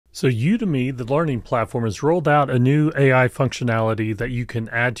So Udemy, the learning platform, has rolled out a new AI functionality that you can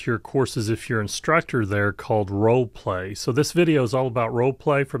add to your courses if you're an instructor there called role play. So this video is all about role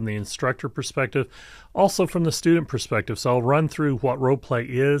play from the instructor perspective, also from the student perspective. So I'll run through what role play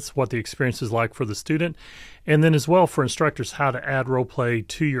is, what the experience is like for the student, and then as well for instructors how to add role play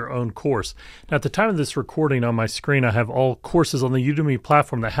to your own course. Now at the time of this recording on my screen, I have all courses on the Udemy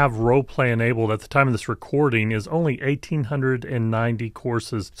platform that have role play enabled. At the time of this recording is only 1,890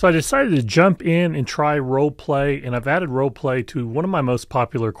 courses. So I decided to jump in and try role play, and I've added role play to one of my most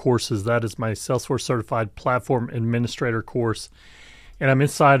popular courses. That is my Salesforce Certified Platform Administrator course. And I'm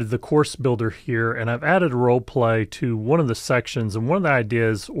inside of the course builder here, and I've added role play to one of the sections. And one of the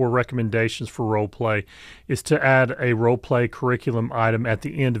ideas or recommendations for role play is to add a role play curriculum item at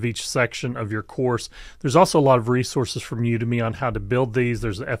the end of each section of your course. There's also a lot of resources from Udemy on how to build these.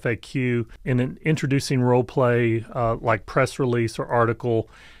 There's an FAQ and an introducing role play like press release or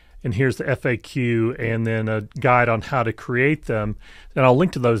article. And here's the FAQ and then a guide on how to create them. And I'll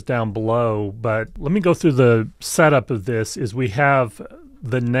link to those down below. But let me go through the setup of this. Is we have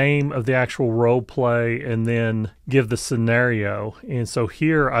the name of the actual role play and then give the scenario. And so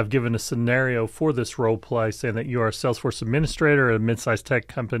here I've given a scenario for this role play saying that you are a Salesforce administrator at a mid-sized tech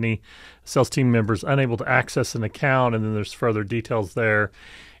company, sales team members unable to access an account, and then there's further details there.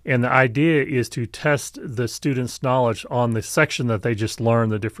 And the idea is to test the student's knowledge on the section that they just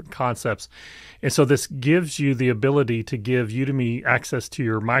learned, the different concepts. And so this gives you the ability to give Udemy access to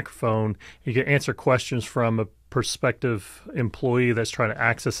your microphone. You can answer questions from a prospective employee that's trying to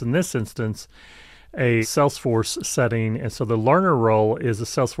access, in this instance, a Salesforce setting. And so the learner role is a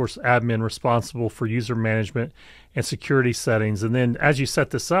Salesforce admin responsible for user management and security settings. And then as you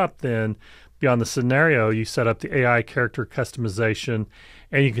set this up, then beyond the scenario, you set up the AI character customization,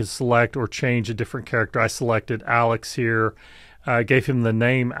 and you can select or change a different character. I selected Alex here. I gave him the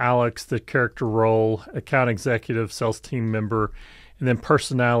name Alex, the character role, account executive, sales team member, and then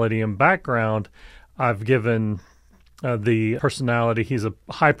personality and background. I've given the personality. He's a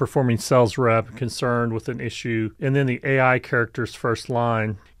high-performing sales rep concerned with an issue. And then the AI character's first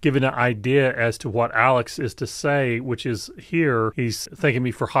line, giving an idea as to what Alex is to say, which is here, he's thanking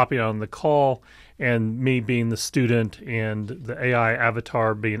me for hopping on the call, and me being the student and the AI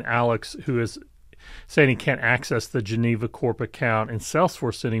avatar being Alex, who is saying he can't access the Geneva Corp account in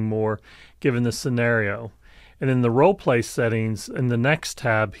Salesforce anymore, given the scenario. And then the role play settings in the next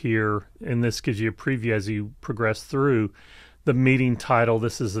tab here, and this gives you a preview as you progress through, the meeting title.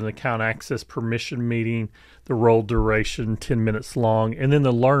 This is an account access permission meeting. The role duration, 10 minutes long. And then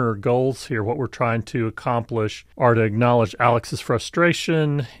the learner goals here, what we're trying to accomplish are to acknowledge Alex's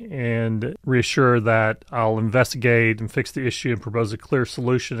frustration and reassure that I'll investigate and fix the issue and propose a clear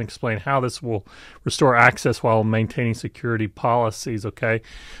solution, and explain how this will restore access while maintaining security policies, okay?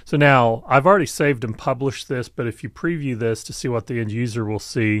 So now, I've already saved and published this, but if you preview this to see what the end user will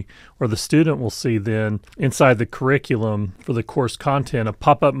see, or the student will see then, inside the curriculum for the course content, a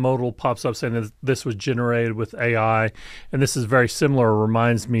pop-up modal pops up saying that this was generated with AI, and this is very similar,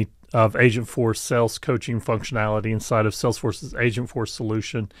 reminds me of Agentforce sales coaching functionality inside of Salesforce's Agentforce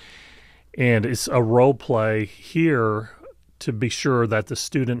solution. And it's a role play here to be sure that the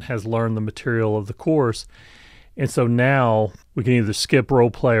student has learned the material of the course. And so now we can either skip role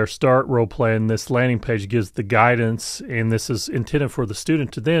play or start role play, and this landing page gives the guidance, and this is intended for the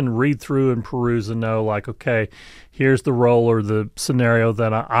student to then read through and peruse and know, like, okay, here's the role or the scenario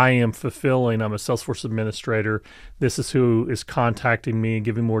that I am fulfilling. I'm a Salesforce administrator. This is who is contacting me, and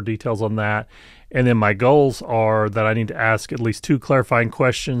giving more details on that. And then my goals are that I need to ask at least 2 clarifying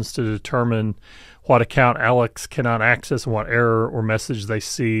questions to determine what account Alex cannot access and what error or message they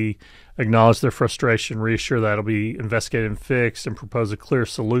see, acknowledge their frustration, reassure that it'll be investigated and fixed, and propose a clear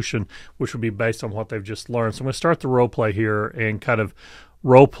solution, which would be based on what they've just learned. So I'm going to start the role play here and kind of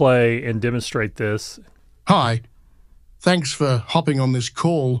role play and demonstrate this. Hi, thanks for hopping on this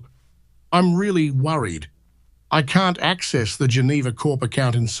call. I'm really worried. I can't access the Geneva Corp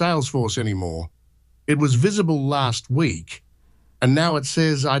account in Salesforce anymore. It was visible last week, and now it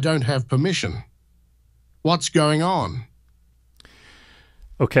says I don't have permission. What's going on?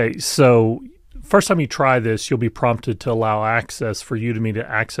 Okay, so first time you try this, you'll be prompted to allow access for Udemy to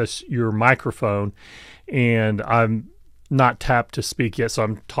access your microphone. And I'm not tapped to speak yet, so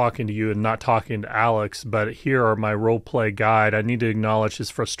I'm talking to you and not talking to Alex. But here are my role play guide. I need to acknowledge his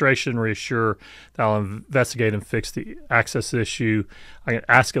frustration, reassure that I'll investigate and fix the access issue. I can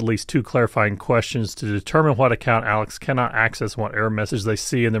ask at least 2 clarifying questions to determine what account Alex cannot access and what error message they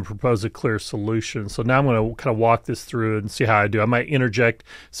see, and then propose a clear solution. So now I'm going to kind of walk this through and see how I do. I might interject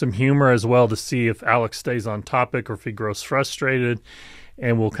some humor as well to see if Alex stays on topic or if he grows frustrated.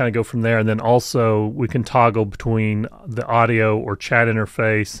 and we'll kind of go from there. And then also we can toggle between the audio or chat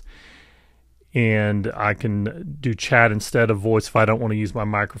interface, and I can do chat instead of voice if I don't want to use my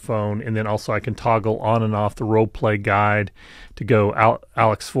microphone. And then also I can toggle on and off the role play guide to go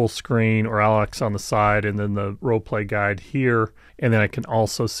Alex full screen or Alex on the side, and then the role play guide here. And then I can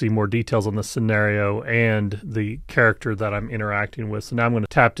also see more details on the scenario and the character that I'm interacting with. So now I'm going to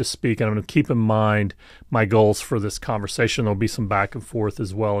tap to speak, and I'm going to keep in mind my goals for this conversation. There'll be some back and forth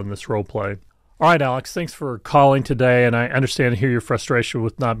as well in this role play. All right, Alex, thanks for calling today, and I understand and hear your frustration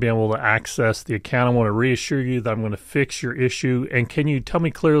with not being able to access the account. I want to reassure you that I'm going to fix your issue. And can you tell me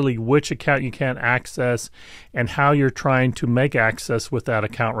clearly which account you can't access and how you're trying to make access with that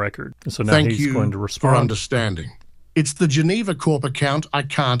account record? And so now he's going to respond. For understanding. It's the Geneva Corp account I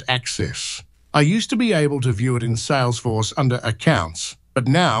can't access. I used to be able to view it in Salesforce under Accounts, but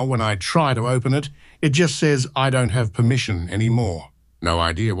now when I try to open it, it just says I don't have permission anymore. No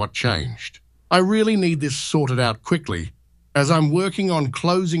idea what changed. I really need this sorted out quickly, as I'm working on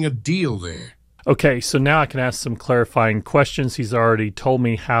closing a deal there. Okay, so now I can ask some clarifying questions. He's already told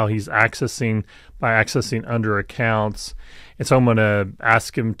me how he's accessing by accessing under Accounts, and so I'm going to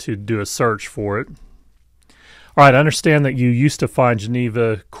ask him to do a search for it. All right, I understand that you used to find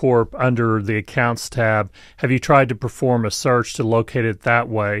Geneva Corp under the Accounts tab. Have you tried to perform a search to locate it that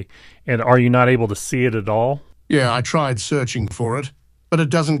way, and are you not able to see it at all? Yeah, I tried searching for it, but it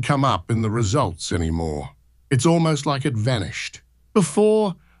doesn't come up in the results anymore. It's almost like it vanished.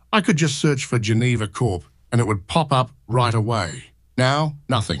 Before, I could just search for Geneva Corp and it would pop up right away. Now,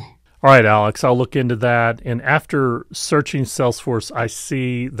 nothing. All right, Alex, I'll look into that. And after searching Salesforce, I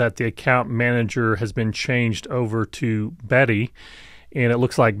see that the account manager has been changed over to Betty, and it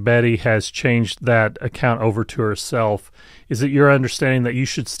looks like Betty has changed that account over to herself. Is it your understanding that you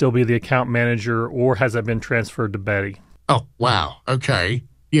should still be the account manager, or has that been transferred to Betty? Oh, wow. Okay.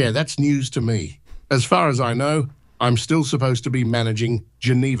 Yeah, that's news to me. As far as I know, I'm still supposed to be managing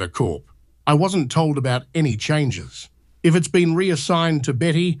Geneva Corp. I wasn't told about any changes. If it's been reassigned to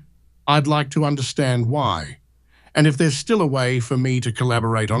Betty, I'd like to understand why. And if there's still a way for me to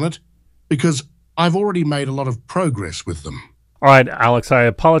collaborate on it, because I've already made a lot of progress with them. All right, Alex, I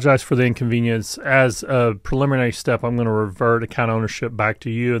apologize for the inconvenience. As a preliminary step, I'm going to revert account ownership back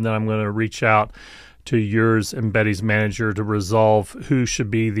to you, and then I'm going to reach out to yours and Betty's manager to resolve who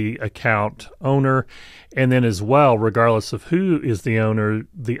should be the account owner. And then as well, regardless of who is the owner,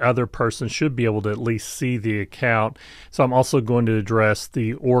 the other person should be able to at least see the account. So I'm also going to address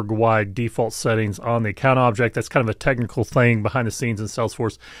the org-wide default settings on the account object. That's kind of a technical thing behind the scenes in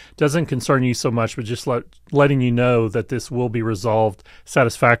Salesforce. Doesn't concern you so much, but just letting you know that this will be resolved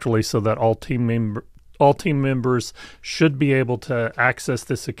satisfactorily so that all team members should be able to access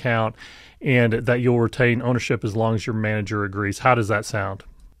this account, and that you'll retain ownership as long as your manager agrees. How does that sound?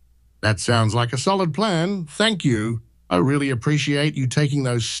 That sounds like a solid plan. Thank you. I really appreciate you taking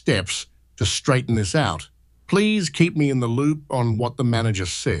those steps to straighten this out. Please keep me in the loop on what the manager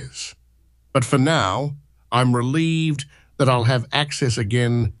says. But for now, I'm relieved that I'll have access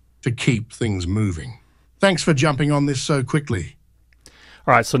again to keep things moving. Thanks for jumping on this so quickly.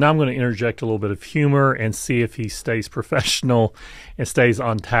 All right, so now I'm going to interject a little bit of humor and see if he stays professional and stays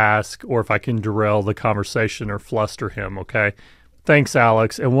on task, or if I can derail the conversation or fluster him, okay? Thanks,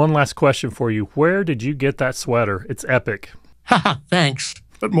 Alex. And one last question for you. Where did you get that sweater? It's epic. Haha, thanks.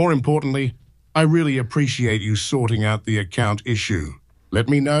 But more importantly, I really appreciate you sorting out the account issue. Let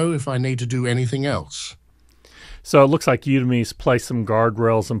me know if I need to do anything else. So it looks like Udemy's placed some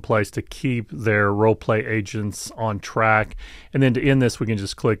guardrails in place to keep their roleplay agents on track. And then to end this, we can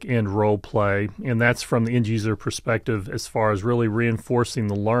just click End Roleplay. And that's from the end user perspective as far as really reinforcing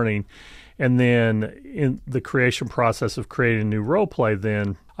the learning. And then in the creation process of creating a new roleplay,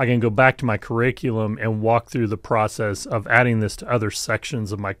 then I can go back to my curriculum and walk through the process of adding this to other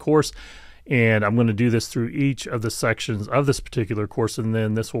sections of my course. And I'm going to do this through each of the sections of this particular course, and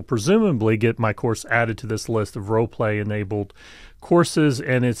then this will presumably get my course added to this list of roleplay-enabled courses.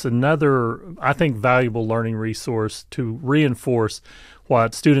 And it's another, I think, valuable learning resource to reinforce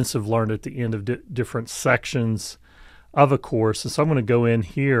what students have learned at the end of different sections of a course. And so I'm going to go in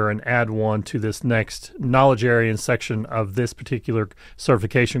here and add one to this next knowledge area and section of this particular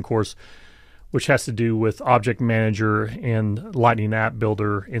certification course, which has to do with Object Manager and Lightning App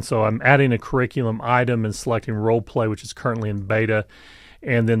Builder. And so I'm adding a curriculum item and selecting Roleplay, which is currently in beta.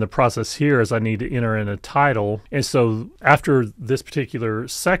 And then the process here is I need to enter in a title. And so after this particular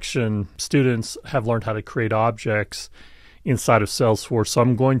section, students have learned how to create objects inside of Salesforce. So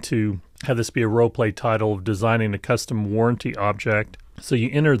I'm going to have this be a roleplay title of designing a custom warranty object. So you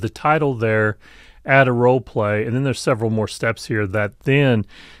enter the title there add a role play, and then there's several more steps here that then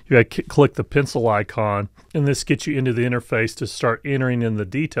you got to click the pencil icon, and this gets you into the interface to start entering in the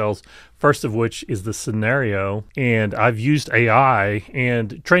details, first of which is the scenario. And I've used AI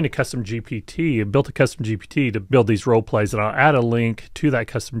and trained a custom GPT and built a custom GPT to build these role plays, and I'll add a link to that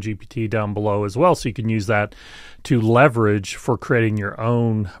custom GPT down below as well, so you can use that to leverage for creating your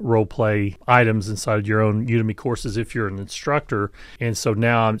own role play items inside your own Udemy courses if you're an instructor. And so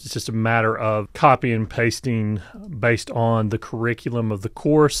now it's just a matter of copy and pasting based on the curriculum of the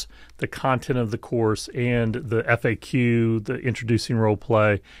course, the content of the course, and the FAQ, the introducing role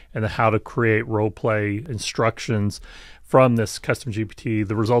play, and the how to create role play instructions from this custom GPT,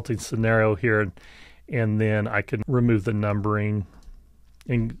 the resulting scenario here. And then I can remove the numbering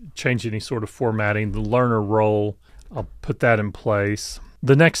and change any sort of formatting. The learner role, I'll put that in place.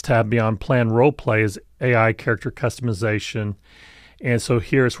 The next tab beyond plan role play is AI character customization. And so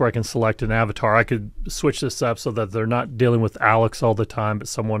here's where I can select an avatar. I could switch this up so that they're not dealing with Alex all the time, but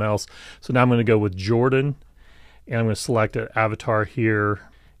someone else. So now I'm going to go with Jordan, and I'm going to select an avatar here.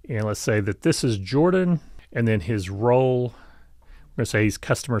 And let's say that this is Jordan, and then his role, I'm going to say he's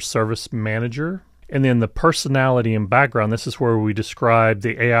customer service manager. And then the personality and background, this is where we describe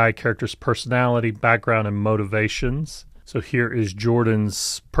the AI character's personality, background, and motivations. So here is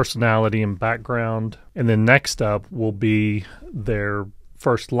Jordan's personality and background. And then next up will be their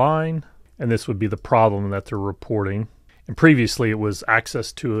first line, and this would be the problem that they're reporting. And previously it was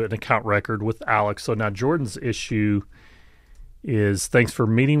access to an account record with Alex. So now Jordan's issue is, thanks for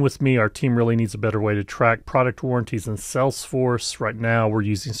meeting with me. Our team really needs a better way to track product warranties in Salesforce. Right now we're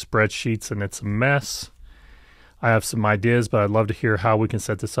using spreadsheets and it's a mess. I have some ideas, but I'd love to hear how we can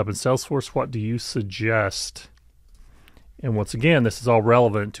set this up in Salesforce. What do you suggest? And once again, this is all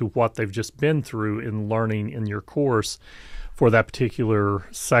relevant to what they've just been through in learning in your course for that particular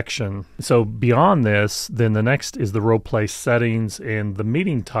section. So beyond this, then the next is the role play settings and the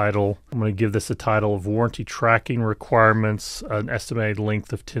meeting title. I'm going to give this a title of warranty tracking requirements, an estimated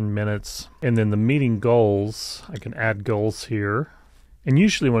length of 10 minutes. And then the meeting goals, I can add goals here. And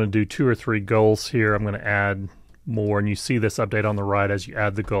usually when I do 2 or 3 goals here, I'm going to add more. And you see this update on the right as you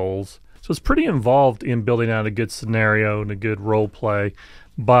add the goals. So it's pretty involved in building out a good scenario and a good role play,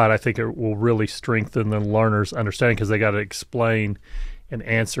 but I think it will really strengthen the learner's understanding because they got to explain and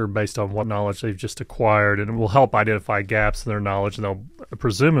answer based on what knowledge they've just acquired, and it will help identify gaps in their knowledge, and they'll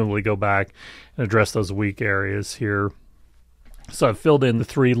presumably go back and address those weak areas here. So I've filled in the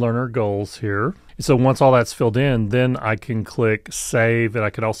 3 learner goals here. So once all that's filled in, then I can click save, and I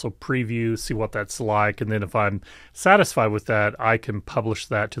can also preview, see what that's like. And then if I'm satisfied with that, I can publish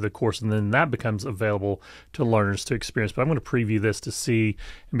that to the course, and then that becomes available to learners to experience. But I'm going to preview this to see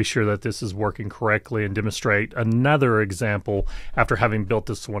and be sure that this is working correctly and demonstrate another example after having built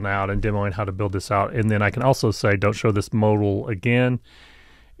this one out and demoing how to build this out. And then I can also say, don't show this modal again,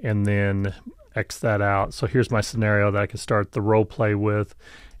 and then X that out. So here's my scenario that I can start the role play with.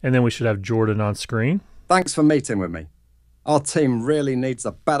 And then we should have Jordan on screen. Thanks for meeting with me. Our team really needs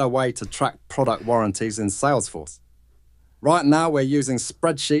a better way to track product warranties in Salesforce. Right now we're using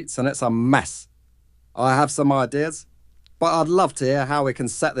spreadsheets and it's a mess. I have some ideas, but I'd love to hear how we can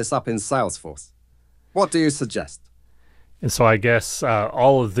set this up in Salesforce. What do you suggest? And so I guess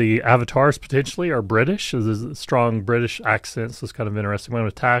all of the avatars potentially are British. So there's a strong British accent, so it's kind of interesting. I'm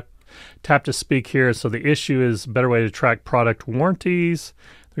going to tap to speak here. So the issue is a better way to track product warranties.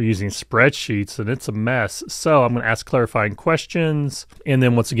 They're using spreadsheets and it's a mess. So I'm going to ask clarifying questions and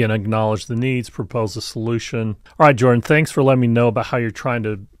then once again acknowledge the needs, propose a solution. All right, Jordan, thanks for letting me know about how you're trying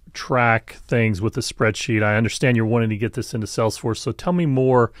to track things with the spreadsheet. I understand you're wanting to get this into Salesforce. So tell me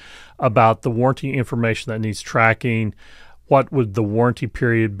more about the warranty information that needs tracking. What would the warranty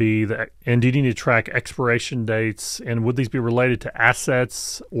period be? And do you need to track expiration dates? And would these be related to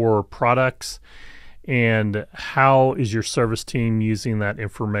assets or products? And how is your service team using that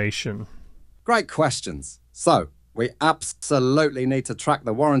information? Great questions. So we absolutely need to track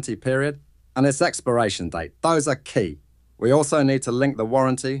the warranty period and its expiration date. Those are key. We also need to link the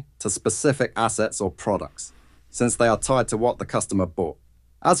warranty to specific assets or products, since they are tied to what the customer bought.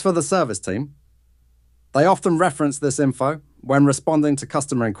 As for the service team, they often reference this info when responding to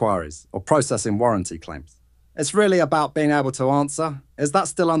customer inquiries or processing warranty claims. It's really about being able to answer, is that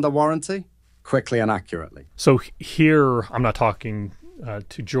still under warranty? Quickly and accurately. So here, I'm not talking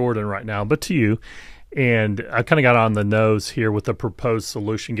to Jordan right now, but to you. And I kind of got on the nose here with the proposed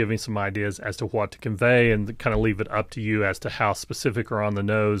solution, giving some ideas as to what to convey and kind of leave it up to you as to how specific or on the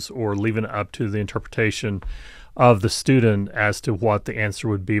nose, or leaving it up to the interpretation of the student as to what the answer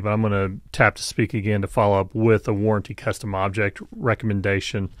would be. But I'm going to tap to speak again to follow up with a warranty custom object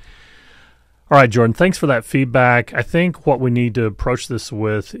recommendation. All right, Jordan, thanks for that feedback. I think what we need to approach this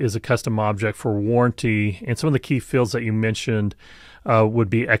with is a custom object for warranty. And some of the key fields that you mentioned would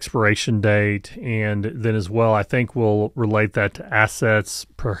be expiration date. And then as well, I think we'll relate that to assets,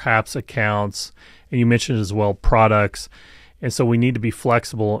 perhaps accounts. And you mentioned as well products. And so we need to be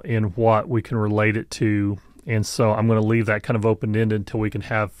flexible in what we can relate it to. And so I'm going to leave that kind of open-ended until we can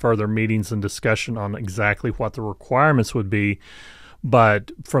have further meetings and discussion on exactly what the requirements would be.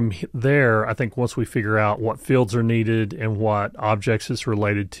 But from there, I think once we figure out what fields are needed and what objects it's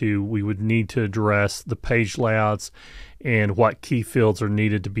related to, we would need to address the page layouts and what key fields are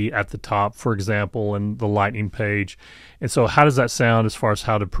needed to be at the top, for example, in the Lightning page. And so how does that sound as far as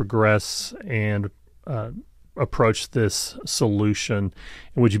how to progress and approach this solution?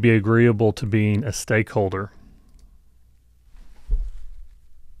 And would you be agreeable to being a stakeholder?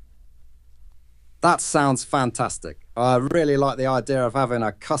 That sounds fantastic. I really like the idea of having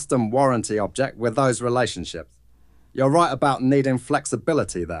a custom warranty object with those relationships. You're right about needing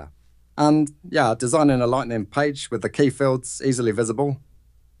flexibility there. And yeah, designing a Lightning page with the key fields easily visible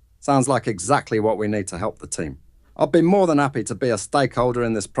sounds like exactly what we need to help the team. I'd be more than happy to be a stakeholder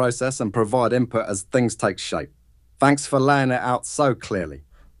in this process and provide input as things take shape. Thanks for laying it out so clearly.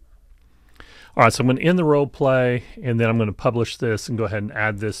 All right, so I'm going to end the role play, and then I'm going to publish this and go ahead and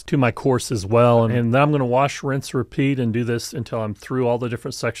add this to my course as well. And then I'm going to wash, rinse, repeat, and do this until I'm through all the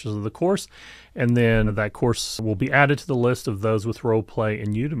different sections of the course. And then that course will be added to the list of those with role play in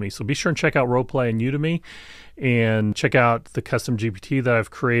Udemy. So be sure and check out role play in Udemy and check out the custom GPT that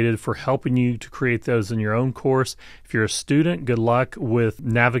I've created for helping you to create those in your own course. If you're a student, good luck with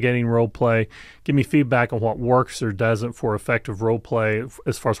navigating role play. Give me feedback on what works or doesn't for effective role play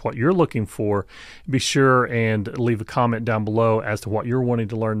as far as what you're looking for. Be sure and leave a comment down below as to what you're wanting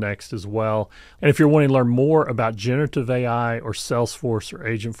to learn next as well. And if you're wanting to learn more about generative AI or Salesforce or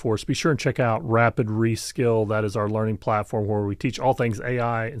Agentforce, be sure and check out Rapid Reskill. That is our learning platform where we teach all things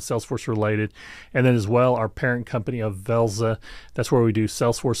AI and Salesforce related. And then as well, our parent company of Velza. That's where we do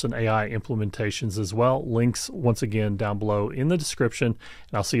Salesforce and AI implementations as well. Links once again down below in the description,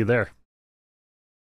 and I'll see you there.